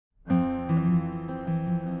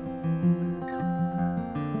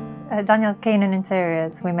At Keenan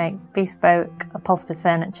Interiors, we make bespoke upholstered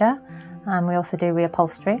furniture, and we also do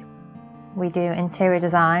reupholstery. We do interior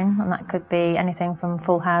design, and that could be anything from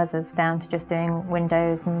full houses down to just doing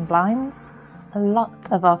windows and blinds. A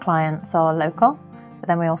lot of our clients are local, but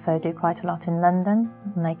then we also do quite a lot in London,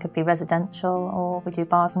 and they could be residential, or we do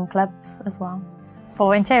bars and clubs as well.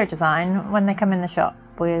 For interior design, when they come in the shop,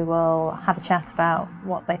 we will have a chat about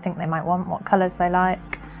what they think they might want, what colours they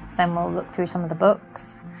like. Then we'll look through some of the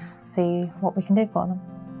books, see what we can do for them.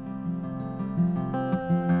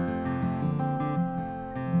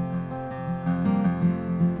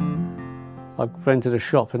 I rented a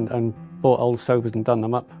shop and bought old sofas and done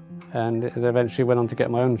them up, and eventually went on to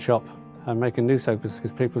get my own shop and making new sofas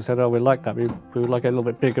because people said, oh, we like that, we would like it a little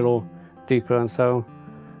bit bigger or deeper, and so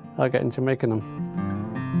I get into making them.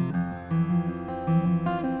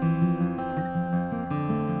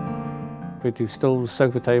 We do stools,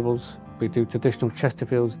 sofa tables, we do traditional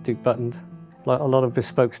Chesterfields, deep buttoned. Like a lot of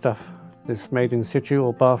bespoke stuff is made in situ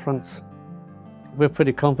or bar fronts. We're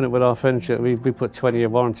pretty confident with our furniture. We put 20-year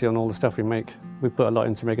warranty on all the stuff we make. We put a lot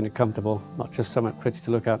into making it comfortable, not just something pretty to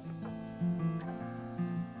look at.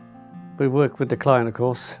 We work with the client, of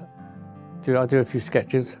course. I do a few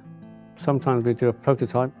sketches. Sometimes we do a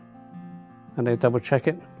prototype and they double check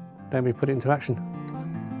it, then we put it into action.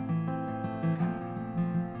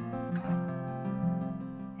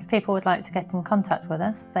 If people would like to get in contact with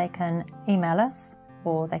us, they can email us,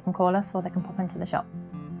 or they can call us, or they can pop into the shop.